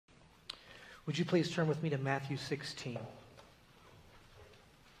Would you please turn with me to Matthew 16?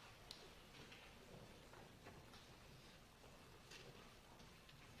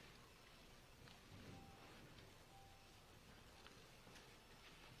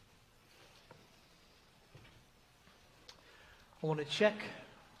 I want to check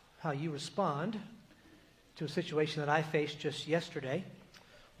how you respond to a situation that I faced just yesterday,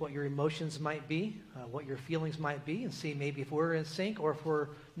 what your emotions might be, what your feelings might be, and see maybe if we're in sync or if we're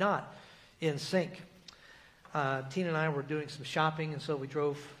not in sync. Tina and I were doing some shopping, and so we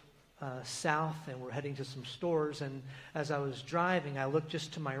drove south, and we're heading to some stores, and as I was driving, I looked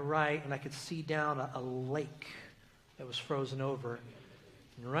just to my right, and I could see down a lake that was frozen over.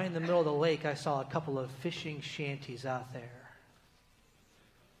 And right in the middle of the lake, I saw a couple of fishing shanties out there.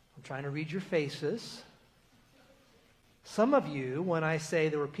 I'm trying to read your faces. Some of you, when I say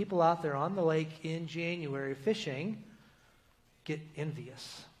there were people out there on the lake in January fishing, get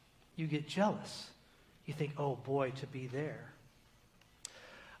envious. You get jealous. You think, oh boy, to be there.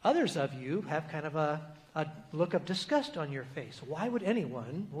 Others of you have kind of a look of disgust on your face. Why would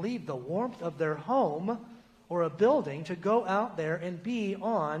anyone leave the warmth of their home or a building to go out there and be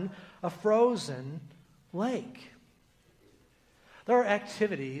on a frozen lake? There are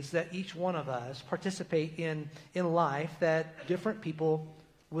activities that each one of us participate in life that different people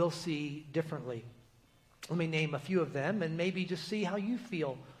will see differently. Let me name a few of them and maybe just see how you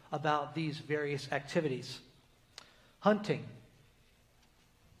feel about these various activities. Hunting.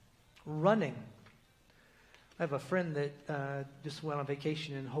 Running. I have a friend that just went on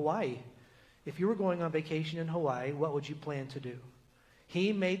vacation in Hawaii. If you were going on vacation in Hawaii, what would you plan to do?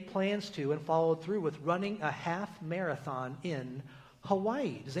 He made plans to and followed through with running a half marathon in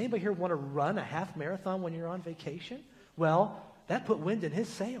Hawaii. Does anybody here want to run a half marathon when you're on vacation? Well, that put wind in his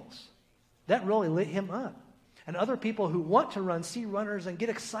sails. That really lit him up. And other people who want to run see runners and get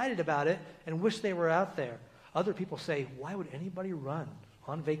excited about it and wish they were out there. Other people say, why would anybody run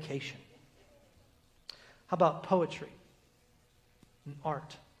on vacation? How about poetry and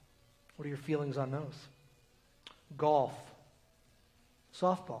art? What are your feelings on those? Golf,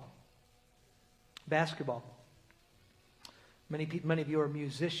 softball, basketball. Many of you are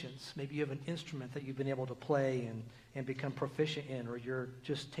musicians. Maybe you have an instrument that you've been able to play and become proficient in, or you're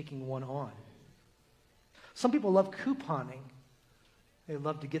just taking one on. Some people love couponing. They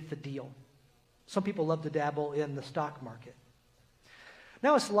love to get the deal. Some people love to dabble in the stock market.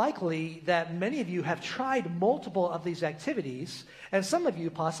 Now, it's likely that many of you have tried multiple of these activities, and some of you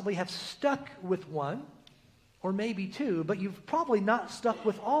possibly have stuck with one, or maybe two, but you've probably not stuck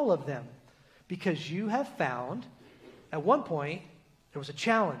with all of them because you have found at one point there was a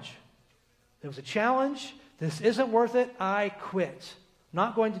challenge. There was a challenge. This isn't worth it. I quit.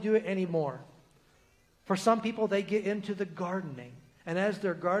 Not going to do it anymore. For some people, they get into the gardening, and as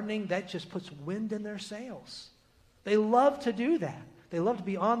they're gardening, that just puts wind in their sails. They love to do that. They love to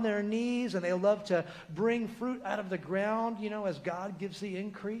be on their knees, and they love to bring fruit out of the ground, as God gives the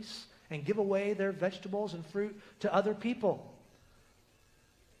increase, and give away their vegetables and fruit to other people.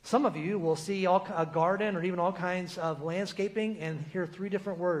 Some of you will see a garden or even all kinds of landscaping and hear three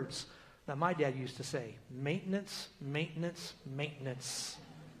different words that my dad used to say: maintenance, maintenance, maintenance.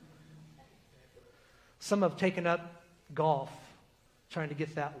 Some have taken up golf, trying to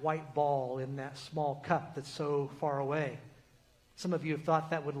get that white ball in that small cup that's so far away. Some of you have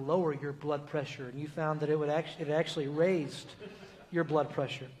thought that would lower your blood pressure, and you found that it actually raised your blood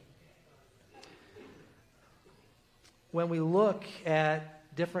pressure. When we look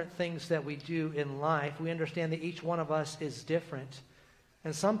at different things that we do in life, we understand that each one of us is different.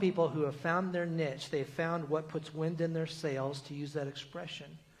 And some people who have found their niche, they've found what puts wind in their sails, to use that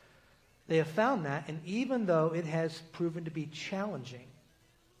expression. They have found that, and even though it has proven to be challenging,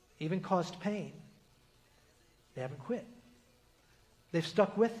 even caused pain, they haven't quit. They've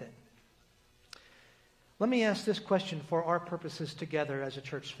stuck with it. Let me ask this question for our purposes together as a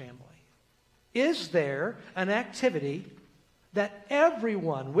church family. Is there an activity that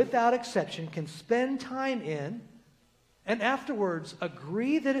everyone, without exception, can spend time in and afterwards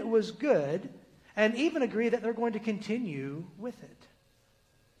agree that it was good and even agree that they're going to continue with it?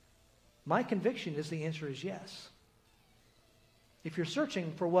 My conviction is the answer is yes. If you're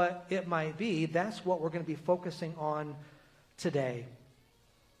searching for what it might be, that's what we're going to be focusing on today.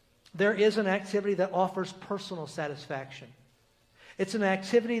 There is an activity that offers personal satisfaction. It's an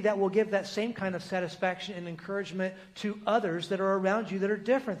activity that will give that same kind of satisfaction and encouragement to others that are around you that are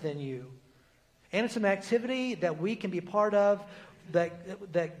different than you. And it's an activity that we can be part of,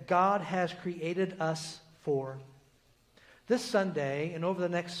 that God has created us for. This Sunday and over the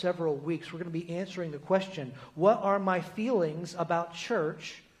next several weeks, we're going to be answering the question, what are my feelings about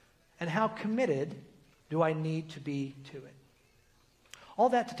church And how committed do I need to be to it? All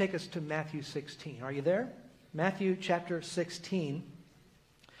that to take us to Matthew 16. Are you there? Matthew chapter 16.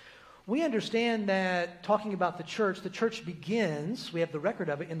 We understand that talking about the church begins, we have the record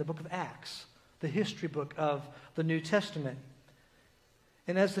of it in the book of Acts, the history book of the New Testament.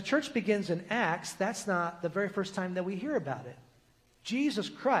 And as the church begins in Acts, that's not the very first time that we hear about it. Jesus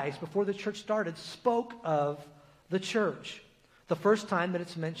Christ, before the church started, spoke of the church. The first time that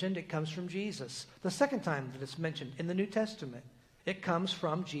it's mentioned, it comes from Jesus. The second time that it's mentioned in the New Testament, it comes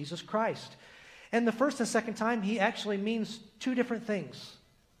from Jesus Christ. And the first and second time, he actually means two different things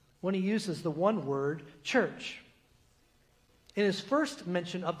when he uses the one word, church. In his first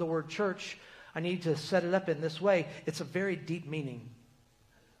mention of the word church, I need to set it up in this way. It's a very deep meaning.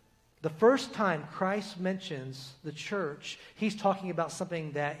 The first time Christ mentions the church, he's talking about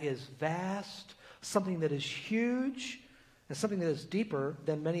something that is vast, something that is huge, and something that is deeper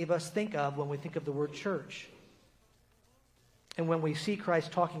than many of us think of when we think of the word church. And when we see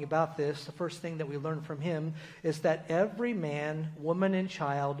Christ talking about this, the first thing that we learn from him is that every man, woman, and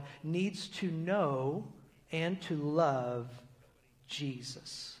child needs to know and to love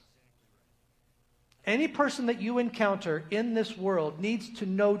Jesus. Any person that you encounter in this world needs to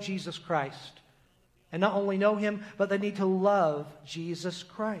know Jesus Christ. And not only know him, but they need to love Jesus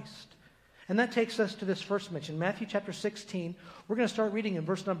Christ. And that takes us to this first mention, Matthew chapter 16. We're going to start reading in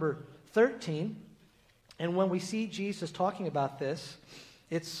verse number 13. And when we see Jesus talking about this,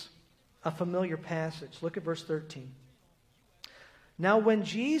 it's a familiar passage. Look at verse 13. Now when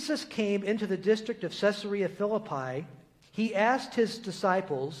Jesus came into the district of Caesarea Philippi, he asked his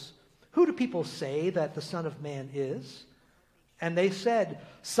disciples, "Who do people say that the Son of Man is?" And they said,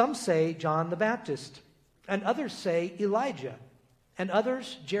 "Some say John the Baptist, and others say Elijah, and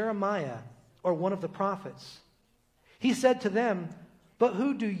others Jeremiah, or one of the prophets." He said to them, "But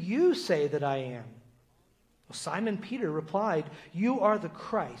who do you say that I am?" Well, Simon Peter replied, "You are the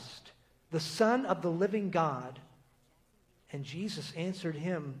Christ, the Son of the living God." And Jesus answered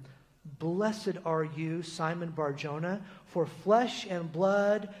him, "Blessed are you, Simon Bar-Jonah, for flesh and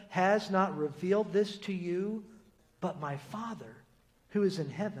blood has not revealed this to you, but my Father who is in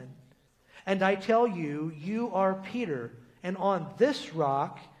heaven. And I tell you, you are Peter, and on this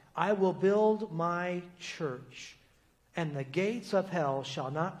rock I will build my church, and the gates of hell shall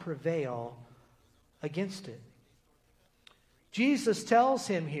not prevail against it." Jesus tells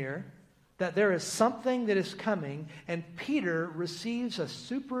him here that there is something that is coming, and Peter receives a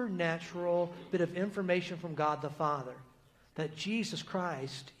supernatural bit of information from God the Father, that Jesus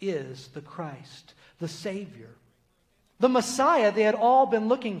Christ is the Christ, the Savior, the Messiah they had all been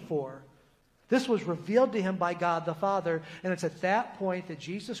looking for. This was revealed to him by God the Father, and it's at that point that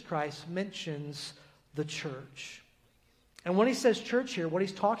Jesus Christ mentions the church. And when he says church here, what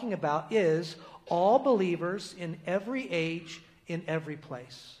he's talking about is all believers in every age, in every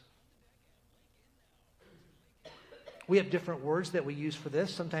place. We have different words that we use for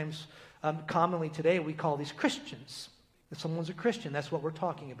this. Sometimes, commonly today, we call these Christians. If someone's a Christian, that's what we're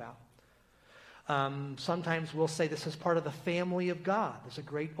talking about. Sometimes we'll say this is part of the family of God. There's a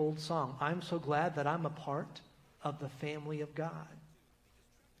great old song, "I'm so glad that I'm a part of the family of God."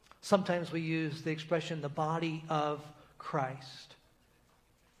 Sometimes we use the expression, the body of Christ.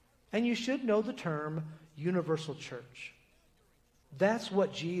 And you should know the term universal church. That's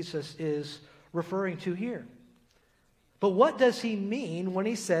what Jesus is referring to here. But what does he mean when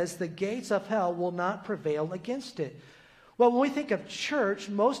he says the gates of hell will not prevail against it? Well, when we think of church,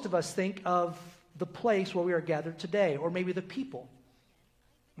 most of us think of the place where we are gathered today, or maybe the people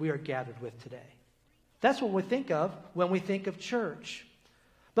we are gathered with today. That's what we think of when we think of church.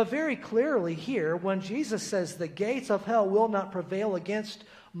 But very clearly here, when Jesus says the gates of hell will not prevail against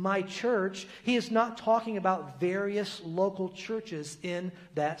my church, he is not talking about various local churches in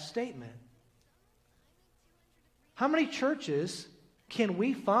that statement. How many churches can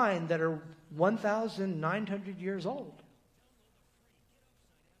we find that are 1,900 years old?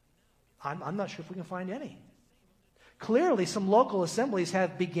 I'm not sure if we can find any. Clearly, some local assemblies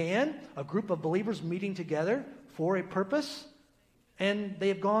have began, a group of believers meeting together for a purpose, and they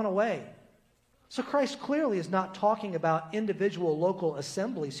have gone away. So Christ clearly is not talking about individual local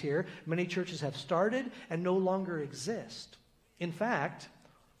assemblies here. Many churches have started and no longer exist. In fact,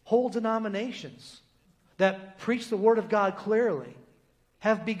 whole denominations that preach the Word of God clearly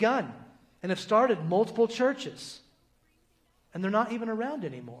have begun and have started multiple churches, and they're not even around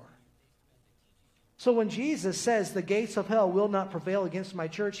anymore. So when Jesus says the gates of hell will not prevail against my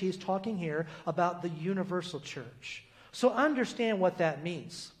church, he's talking here about the universal church. So understand what that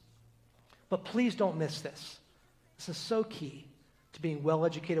means. But please don't miss this. This is so key. to being well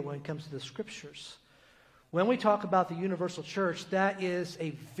educated when it comes to the Scriptures. When we talk about the universal church, that is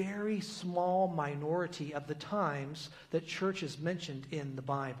a very small minority of the times that church is mentioned in the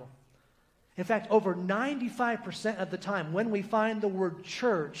Bible. In fact, over 95% of the time when we find the word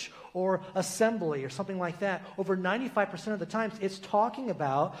church or assembly or something like that, over 95% of the times it's talking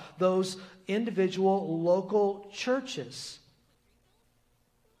about those individual local churches.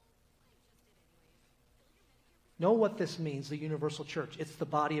 Know what this means, the universal church. It's the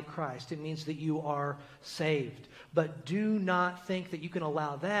body of Christ. It means that you are saved. But do not think that you can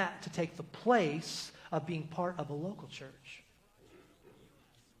allow that to take the place of being part of a local church.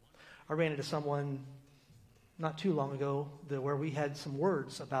 I ran into someone not too long ago where we had some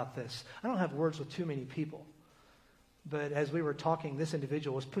words about this. I don't have words with too many people. But as we were talking, this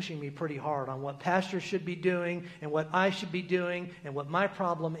individual was pushing me pretty hard on what pastors should be doing and what I should be doing and what my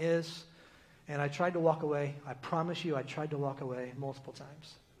problem is. And I tried to walk away. I promise you, I tried to walk away multiple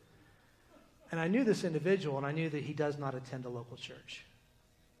times. And I knew this individual, and I knew that he does not attend a local church.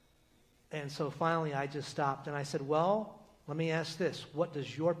 And so finally, I just stopped, and I said, well, let me ask this. What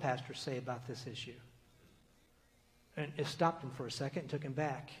does your pastor say about this issue? And it stopped him for a second and took him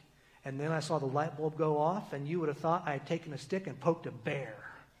back. And then I saw the light bulb go off, and you would have thought I had taken a stick and poked a bear.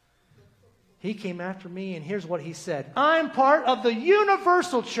 He came after me, and here's what he said. I'm part of the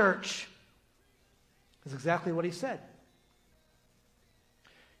universal church. That's exactly what he said.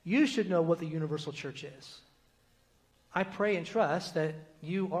 You should know what the universal church is. I pray and trust that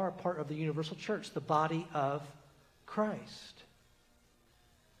you are part of the universal church, the body of Christ.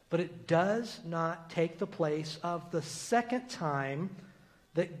 But it does not take the place of the second time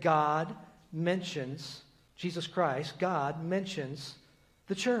that God mentions, Jesus Christ, God mentions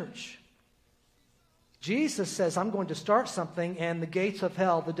the church. Jesus says, I'm going to start something, and the gates of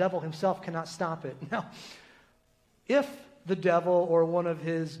hell, the devil himself cannot stop it. Now, if the devil or one of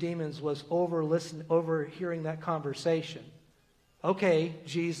his demons was overhearing that conversation, okay,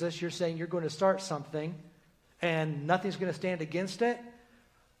 Jesus, you're saying you're going to start something, and nothing's going to stand against it,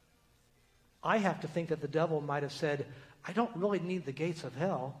 I have to think that the devil might have said, I don't really need the gates of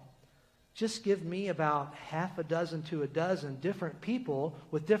hell. Just give me about half a dozen to a dozen different people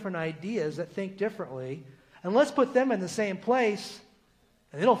with different ideas that think differently, and let's put them in the same place,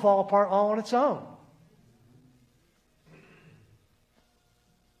 and it'll fall apart all on its own.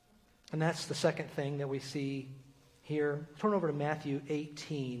 And that's the second thing that we see here. Turn over to Matthew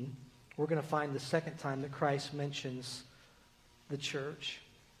 18. We're going to find the second time that Christ mentions the church.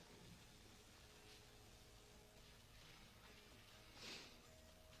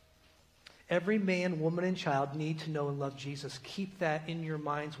 Every man, woman, and child need to know and love Jesus. Keep that in your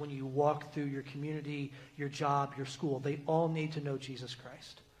minds when you walk through your community, your job, your school. They all need to know Jesus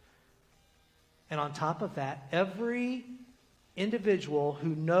Christ. And on top of that, every individual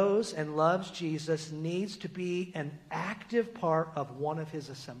who knows and loves Jesus needs to be an active part of one of his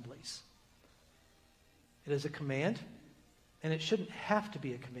assemblies. It is a command, and it shouldn't have to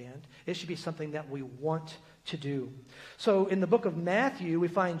be a command. It should be something that we want to do. So in the book of Matthew, we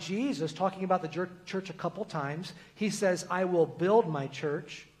find Jesus talking about the church a couple times. He says, I will build my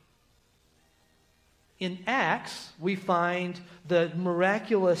church. In Acts, we find the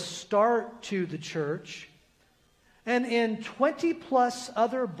miraculous start to the church. And in 20 plus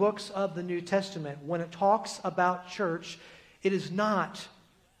other books of the New Testament, when it talks about church, it is not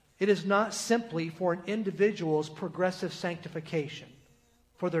simply for an individual's progressive sanctification,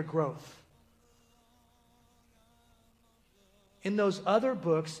 for their growth. In those other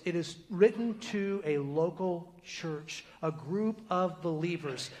books, it is written to a local church, a group of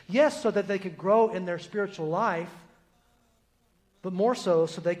believers. Yes, so that they could grow in their spiritual life, but more so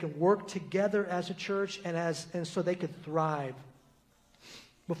they can work together as a church and so they could thrive.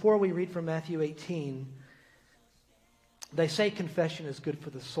 Before we read from Matthew 18, they say confession is good for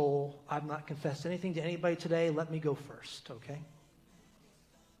the soul. I've not confessed anything to anybody today. Let me go first, okay?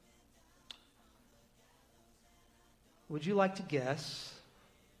 Would you like to guess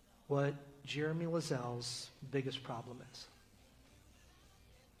what Jeremy Lazzell's biggest problem is?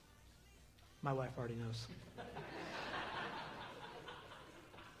 My wife already knows.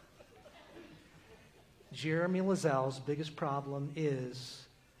 Jeremy Lazzell's biggest problem is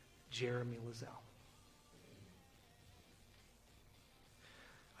Jeremy Lazzell.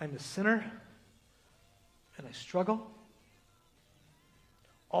 I'm a sinner, and I struggle.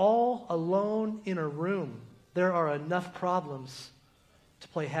 All alone in a room. There are enough problems to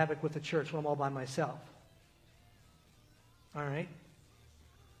play havoc with the church when I'm all by myself. All right?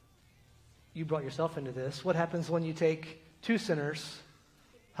 You brought yourself into this. What happens when you take two sinners,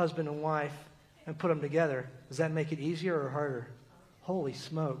 husband and wife, and put them together? Does that make it easier or harder? Holy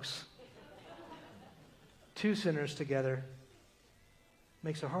smokes. 2 sinners together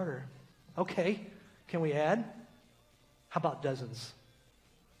makes it harder. Okay, can we add? How about dozens?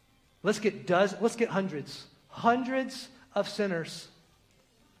 Let's get hundreds. Hundreds of sinners.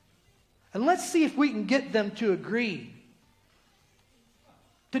 And let's see if we can get them to agree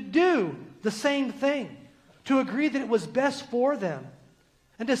to do the same thing, to agree that it was best for them,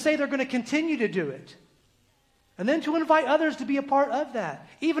 and to say they're going to continue to do it. And then to invite others to be a part of that,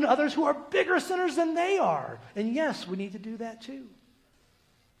 even others who are bigger sinners than they are. And yes, we need to do that too.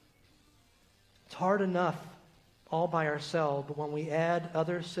 It's hard enough all by ourselves, but when we add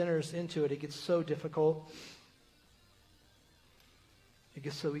other sinners into it, it gets so difficult. It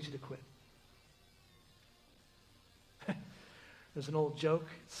gets so easy to quit. There's an old joke,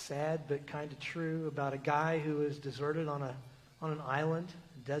 sad but kind of true, about a guy who was deserted on an island,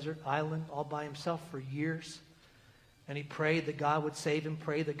 a desert island, all by himself for years. And he prayed that God would save him,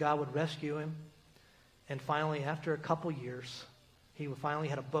 prayed that God would rescue him. And finally, after a couple years, he finally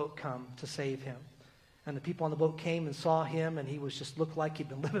had a boat come to save him. And the people on the boat came and saw him, and he was just looked like he'd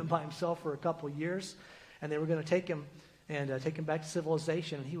been living by himself for a couple years. And they were going to take him and take him back to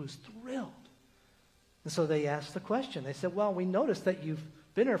civilization, and he was thrilled. And so they asked the question. They said, well, we noticed that you've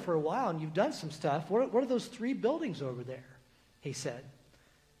been here for a while and you've done some stuff. What are those 3 buildings over there? He said.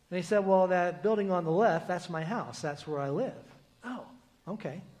 And he said, well, that building on the left, that's my house. That's where I live. Oh,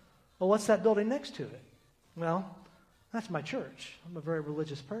 okay. Well, what's that building next to it? Well, that's my church. I'm a very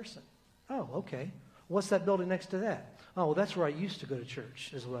religious person. Oh, okay. What's that building next to that? Oh, well, that's where I used to go to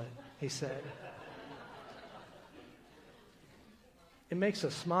church, is what he said. It makes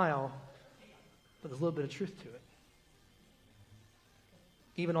us smile, but there's a little bit of truth to it.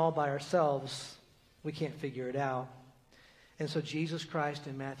 Even all by ourselves, we can't figure it out. And so Jesus Christ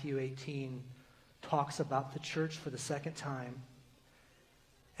in Matthew 18 talks about the church for the second time.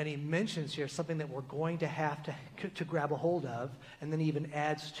 And he mentions here something that we're going to have to grab a hold of, and then even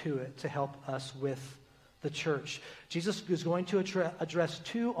adds to it to help us with the church. Jesus is going to address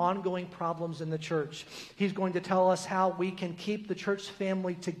 2 ongoing problems in the church. He's going to tell us how we can keep the church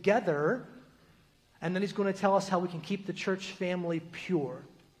family together, and then he's going to tell us how we can keep the church family pure.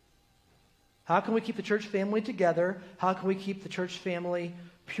 How can we keep the church family together? How can we keep the church family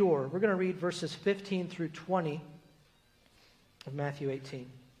pure? We're going to read verses 15 through 20 of Matthew 18.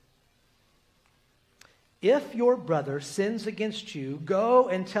 If your brother sins against you, go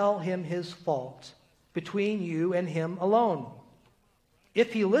and tell him his fault between you and him alone.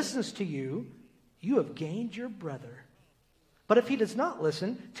 If he listens to you, you have gained your brother. But if he does not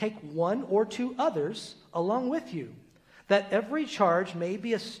listen, take 1 or 2 others along with you, that every charge may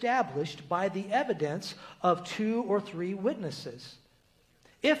be established by the evidence of 2 or 3 witnesses.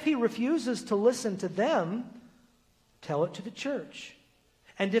 If he refuses to listen to them, tell it to the church.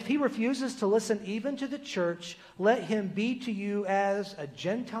 And if he refuses to listen even to the church, let him be to you as a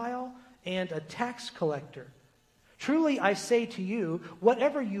Gentile and a tax collector. Truly I say to you,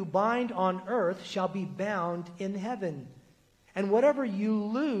 whatever you bind on earth shall be bound in heaven, and whatever you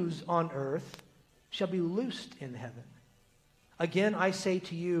loose on earth shall be loosed in heaven. Again, I say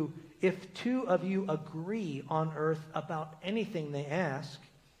to you, if 2 of you agree on earth about anything they ask,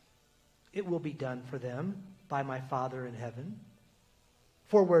 it will be done for them by my Father in heaven.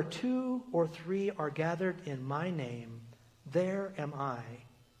 For where 2 or 3 are gathered in my name, there am I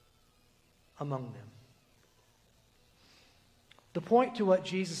among them. The point to what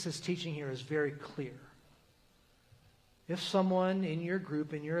Jesus is teaching here is very clear. If someone in your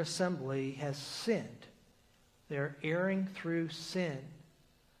group, in your assembly, has sinned, they're erring through sin,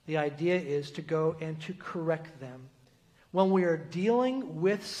 the idea is to go and to correct them. When we are dealing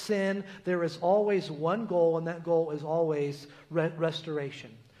with sin, there is always one goal, and that goal is always restoration.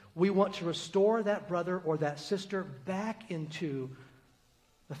 We want to restore that brother or that sister back into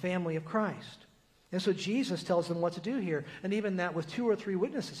the family of Christ. And so Jesus tells them what to do here. And even that with 2 or 3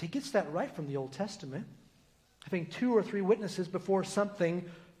 witnesses. He gets that right from the Old Testament. Having 2 or 3 witnesses before something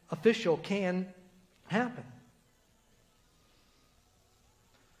official can happen.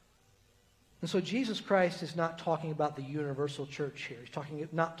 And so Jesus Christ is not talking about the universal church here. He's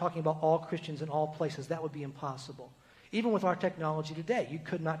not talking about all Christians in all places. That would be impossible. Even with our technology today, you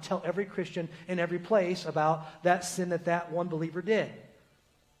could not tell every Christian in every place about that sin that one believer did.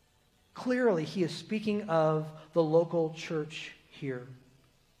 Clearly, he is speaking of the local church here.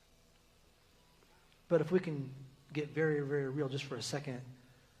 But if we can get very, very real just for a second,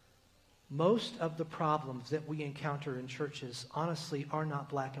 most of the problems that we encounter in churches, honestly, are not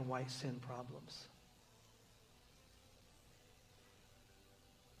black and white sin problems.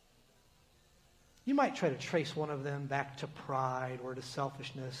 You might try to trace one of them back to pride or to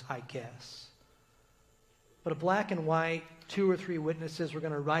selfishness, I guess. But a black and white, 2 or 3 witnesses, we're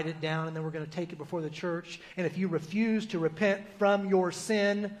going to write it down, and then we're going to take it before the church. And if you refuse to repent from your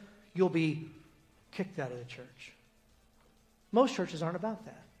sin, you'll be kicked out of the church. Most churches aren't about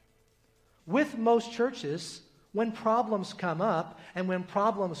that. With most churches, when problems come up and when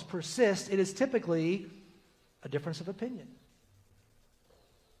problems persist, it is typically a difference of opinion.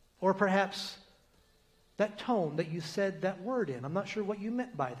 Or perhaps that tone that you said that word in. I'm not sure what you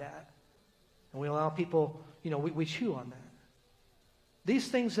meant by that. And we allow people, we chew on that. These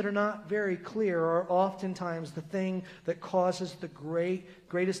things that are not very clear are oftentimes the thing that causes the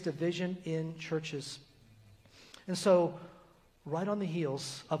greatest division in churches. And so, right on the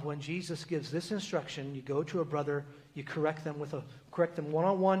heels of when Jesus gives this instruction, you go to a brother, you correct them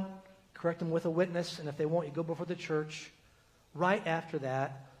one-on-one, correct them with a witness, and if they won't, you go before the church. Right after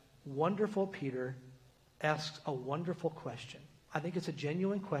that, wonderful Peter asks a wonderful question. I think it's a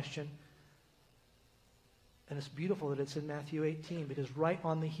genuine question, and it's beautiful that it's in Matthew 18, because right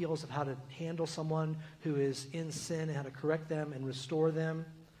on the heels of how to handle someone who is in sin and how to correct them and restore them,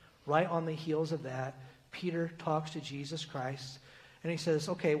 right on the heels of that, Peter talks to Jesus Christ, and he says,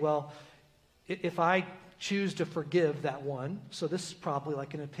 okay, well, if I choose to forgive that one, so this is probably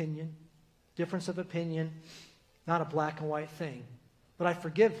like an opinion, difference of opinion, not a black and white thing, but I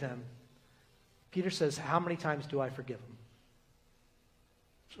forgive them. Peter says, how many times do I forgive them?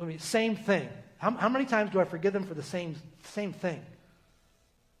 So, same thing. How many times do I forgive them for the same thing?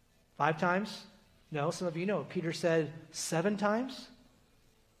 5 times? No, some of you know. Peter said 7 times.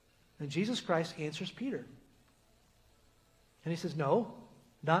 And Jesus Christ answers Peter. And he says, no,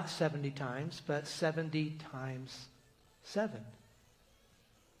 not 70 times, but 70 times 7.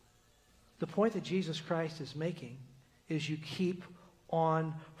 The point that Jesus Christ is making is you keep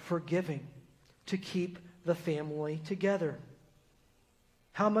on forgiving to keep the family together.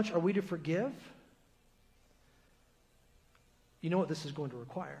 How much are we to forgive? You know what this is going to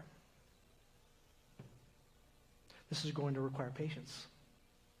require? This is going to require patience.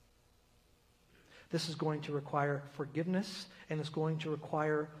 This is going to require forgiveness, and it's going to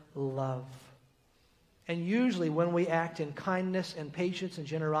require love. And usually when we act in kindness and patience and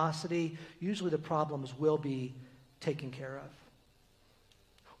generosity, usually the problems will be taken care of.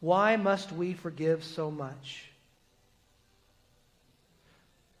 Why must we forgive so much?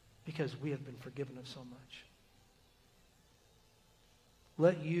 Because we have been forgiven of so much.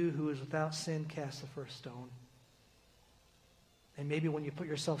 Let you who is without sin cast the first stone. And maybe when you put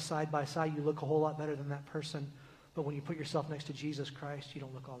yourself side by side, you look a whole lot better than that person. But when you put yourself next to Jesus Christ, you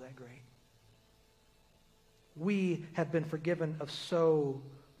don't look all that great. We have been forgiven of so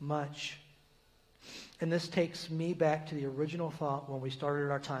much. And this takes me back to the original thought when we started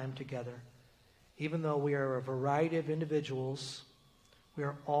our time together. Even though we are a variety of individuals, we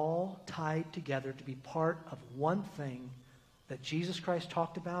are all tied together to be part of one thing that Jesus Christ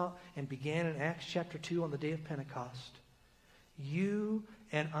talked about and began in Acts chapter 2 on the day of Pentecost. You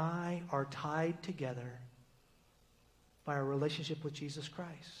and I are tied together by our relationship with Jesus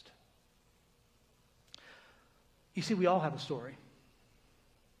Christ. You see, we all have a story.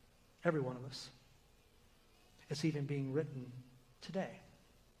 Every one of us. It's even being written today.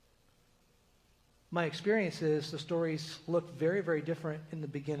 My experience is the stories look very, very different in the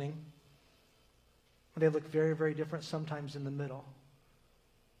beginning. They look very, very different sometimes in the middle.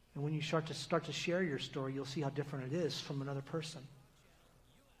 And when you start to share your story, you'll see how different it is from another person.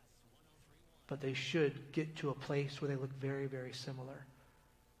 But they should get to a place where they look very, very similar.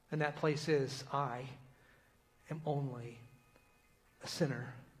 And that place is, I am only a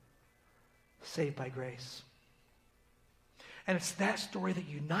sinner saved by grace. And it's that story that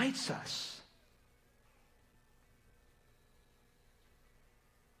unites us.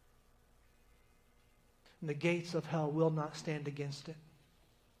 And the gates of hell will not stand against it.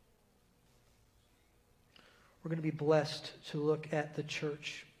 We're going to be blessed to look at the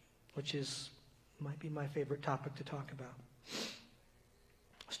church, which might be my favorite topic to talk about.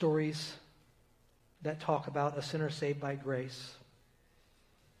 Stories that talk about a sinner saved by grace.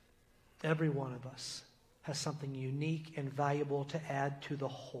 Every one of us has something unique and valuable to add to the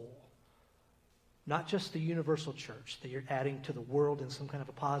whole. Not just the universal church that you're adding to the world in some kind of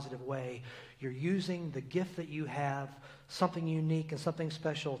a positive way. You're using the gift that you have, something unique and something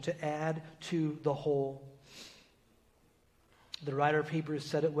special, to add to the whole. The writer of Hebrews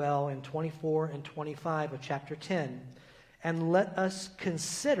said it well in 24 and 25 of chapter 10. And let us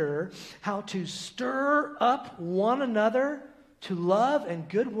consider how to stir up one another to love and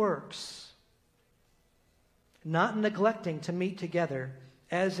good works, not neglecting to meet together,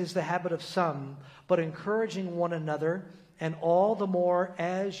 as is the habit of some, but encouraging one another, and all the more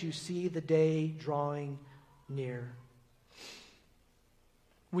as you see the day drawing near.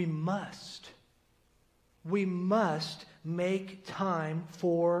 We must make time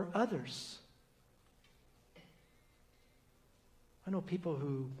for others. I know people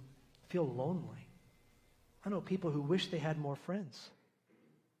who feel lonely. I know people who wish they had more friends.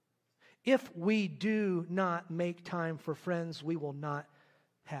 If we do not make time for friends, we will not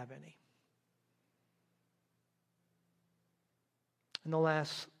have any. And the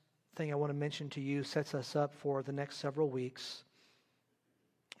last thing I want to mention to you sets us up for the next several weeks.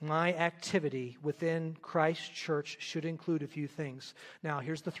 My activity within Christ Church should include a few things. Now,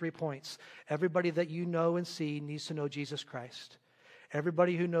 here's the 3 points. Everybody that you know and see needs to know Jesus Christ.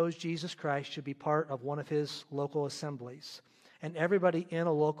 Everybody who knows Jesus Christ should be part of one of his local assemblies. And everybody in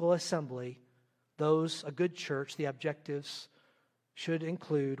a local assembly, a good church, the objectives should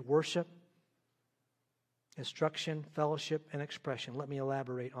include worship, instruction, fellowship, and expression. Let me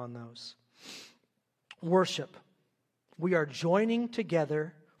elaborate on those. Worship. We are joining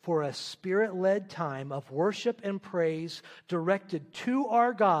together for a Spirit-led time of worship and praise directed to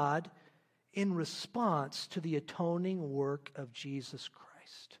our God in response to the atoning work of Jesus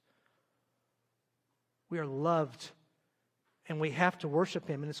Christ. We are loved, and we have to worship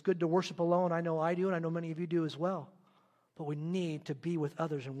him. And it's good to worship alone. I know I do, and I know many of you do as well. But we need to be with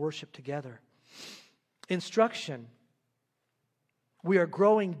others and worship together. Instruction. We are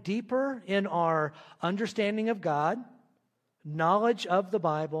growing deeper in our understanding of God, knowledge of the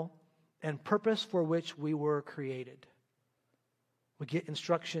Bible, and purpose for which we were created. We get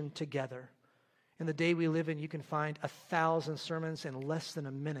instruction together. In the day we live in, you can find 1,000 sermons in less than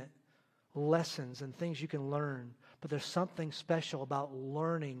a minute. Lessons and things you can learn. But there's something special about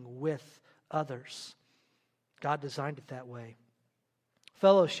learning with others. God designed it that way.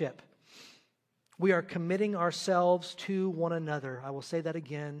 Fellowship. We are committing ourselves to one another. I will say that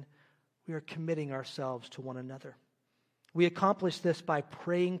again. We are committing ourselves to one another. We accomplish this by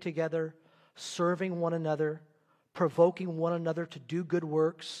praying together, serving one another, provoking one another to do good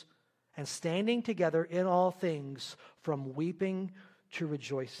works, and standing together in all things from weeping to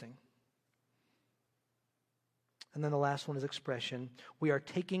rejoicing. And then the last one is expression. We are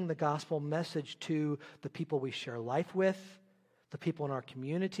taking the gospel message to the people we share life with, the people in our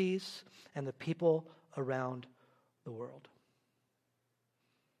communities, and the people around the world.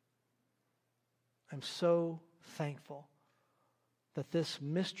 I'm so thankful that this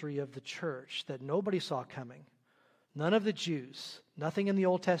mystery of the church that nobody saw coming, none of the Jews, nothing in the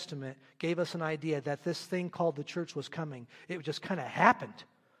Old Testament gave us an idea that this thing called the church was coming. It just kind of happened.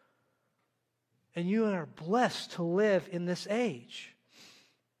 And you are blessed to live in this age.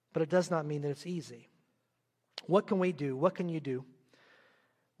 But it does not mean that it's easy. What can we do? What can you do?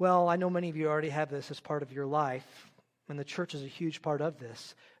 Well, I know many of you already have this as part of your life, and the church is a huge part of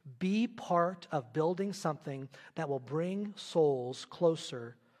this. Be part of building something that will bring souls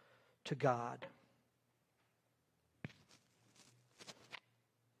closer to God.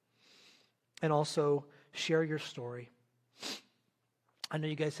 And also, share your story. I know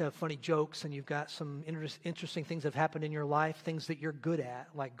you guys have funny jokes and you've got some interesting things that have happened in your life, things that you're good at,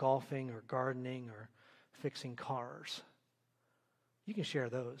 like golfing or gardening or fixing cars. You can share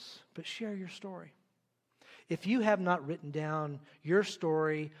those, but share your story. If you have not written down your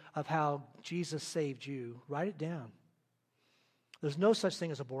story of how Jesus saved you, write it down. There's no such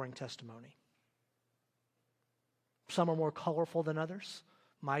thing as a boring testimony. Some are more colorful than others.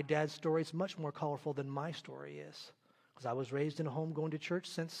 My dad's story is much more colorful than my story is. Because I was raised in a home going to church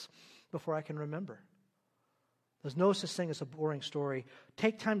since before I can remember. There's no such thing as a boring story.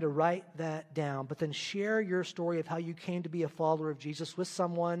 Take time to write that down, but then share your story of how you came to be a follower of Jesus with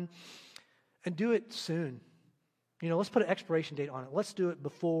someone, and do it soon. Let's put an expiration date on it. Let's do it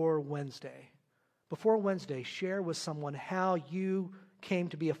before Wednesday. Before Wednesday, share with someone how you came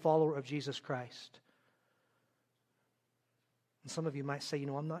to be a follower of Jesus Christ. And some of you might say,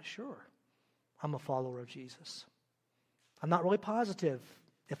 I'm not sure I'm a follower of Jesus. I'm not really positive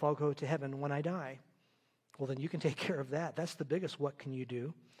if I'll go to heaven when I die. Well, then you can take care of that. That's the biggest what can you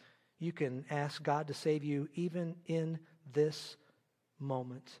do. You can ask God to save you even in this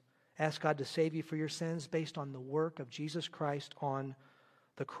moment. Ask God to save you for your sins based on the work of Jesus Christ on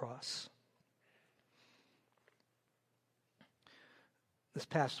the cross. This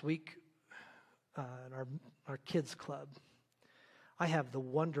past week, in our kids' club, I have the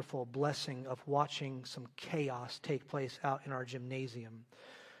wonderful blessing of watching some chaos take place out in our gymnasium.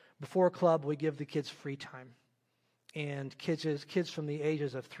 Before club, we give the kids free time. And kids from the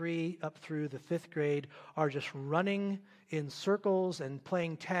ages of 3 up through the 5th grade are just running in circles and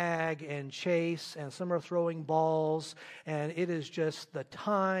playing tag and chase, and some are throwing balls, and it is just the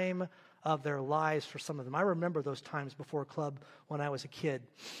time of their lives for some of them. I remember those times before club when I was a kid.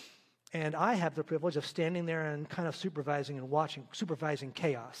 And I have the privilege of standing there and kind of supervising and watching. Supervising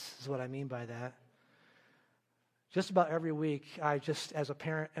chaos is what I mean by that. Just about every week, I just, as a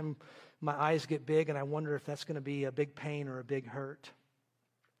parent, my eyes get big and I wonder if that's going to be a big pain or a big hurt.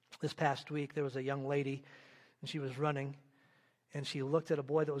 This past week, there was a young lady, and she was running, and she looked at a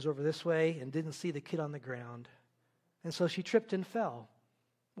boy that was over this way and didn't see the kid on the ground. And so she tripped and fell,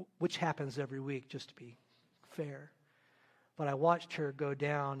 which happens every week, just to be fair. But I watched her go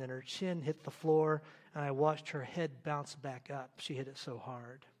down, and her chin hit the floor, and I watched her head bounce back up. She hit it so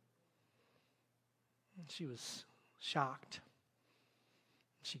hard. She was shocked.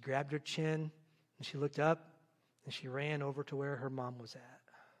 She grabbed her chin, and she looked up, and she ran over to where her mom was at.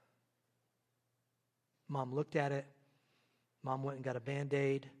 Mom looked at it. Mom went and got a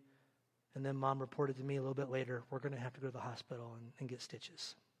Band-Aid, and then Mom reported to me a little bit later, we're going to have to go to the hospital and get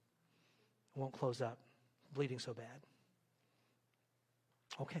stitches. It won't close up. Bleeding so bad.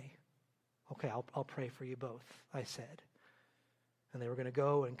 Okay, I'll pray for you both, I said. And they were going to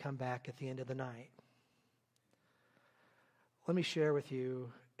go and come back at the end of the night. Let me share with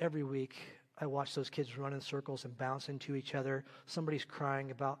you, every week I watch those kids run in circles and bounce into each other. Somebody's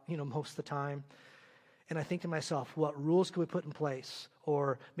crying about, most of the time. And I think to myself, what rules can we put in place?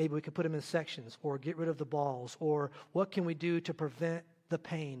 Or maybe we could put them in sections, or get rid of the balls, or what can we do to prevent the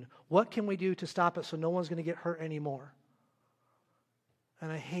pain? What can we do to stop it so no one's going to get hurt anymore?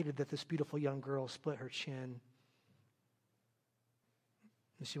 And I hated that this beautiful young girl split her chin.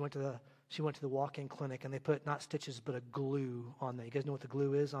 And she went to the walk-in clinic, and they put not stitches but a glue on there. You guys know what the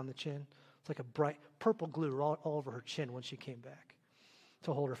glue is on the chin? It's like a bright purple glue all over her chin when she came back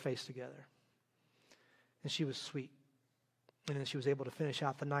to hold her face together. And she was sweet. And then she was able to finish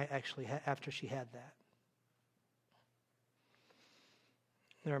out the night actually after she had that.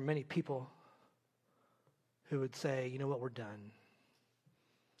 There are many people who would say, you know what, we're done.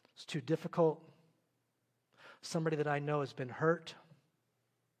 It's too difficult. Somebody that I know has been hurt.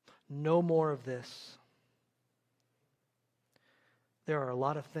 No more of this. There are a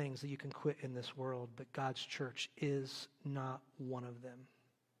lot of things that you can quit in this world, but God's church is not one of them.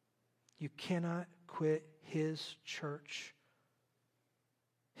 You cannot quit His church,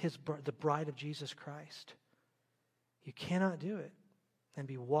 the bride of Jesus Christ. You cannot do it and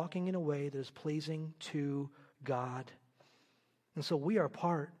be walking in a way that is pleasing to God. And so we are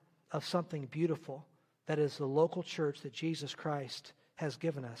part of something beautiful that is the local church that Jesus Christ has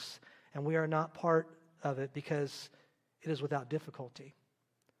given us. And we are not part of it because it is without difficulty.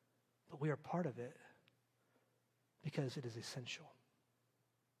 But we are part of it because it is essential.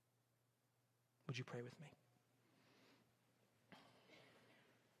 Would you pray with me?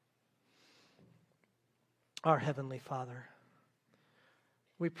 Our Heavenly Father,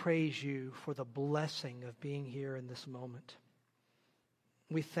 we praise you for the blessing of being here in this moment.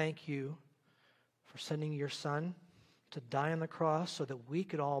 We thank you for sending your Son to die on the cross so that we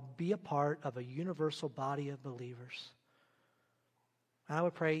could all be a part of a universal body of believers. I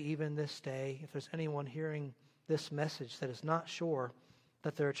would pray even this day, if there's anyone hearing this message that is not sure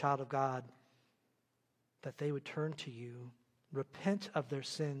that they're a child of God, that they would turn to you, repent of their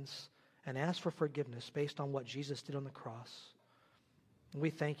sins, and ask for forgiveness based on what Jesus did on the cross. And we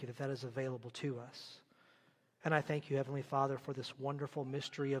thank you that that is available to us. And I thank you, Heavenly Father, for this wonderful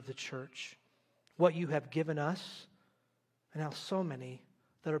mystery of the church, what you have given us, and how so many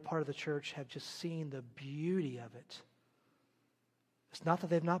that are part of the church have just seen the beauty of it. It's not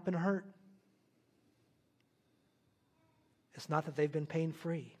that they've not been hurt. It's not that they've been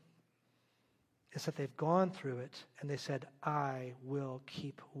pain-free. It's that they've gone through it and they said, I will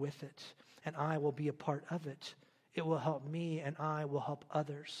keep with it and I will be a part of it. It will help me and I will help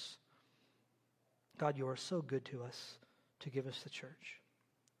others. God, you are so good to us to give us the church.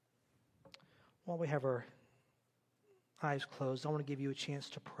 While we have our eyes closed, I want to give you a chance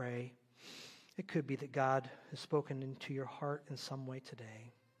to pray. It could be that God has spoken into your heart in some way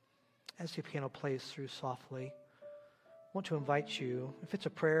today. As the piano plays through softly, I want to invite you, if it's a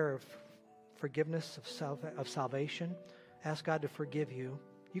prayer of forgiveness, of salvation, ask God to forgive you.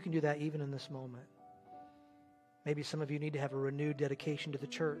 You can do that even in this moment. Maybe some of you need to have a renewed dedication to the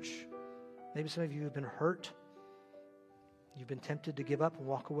church. Maybe some of you have been hurt. You've been tempted to give up and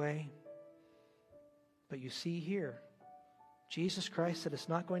walk away. But you see here, Jesus Christ said it's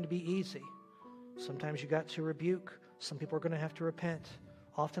not going to be easy. Sometimes you got to rebuke. Some people are going to have to repent.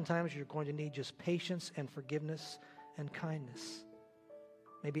 Oftentimes you're going to need just patience and forgiveness and kindness.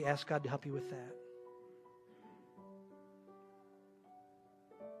 Maybe ask God to help you with that.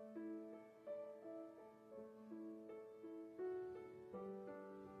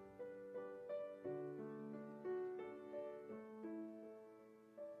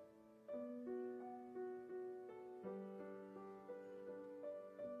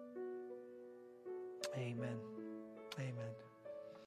 Amen. Amen.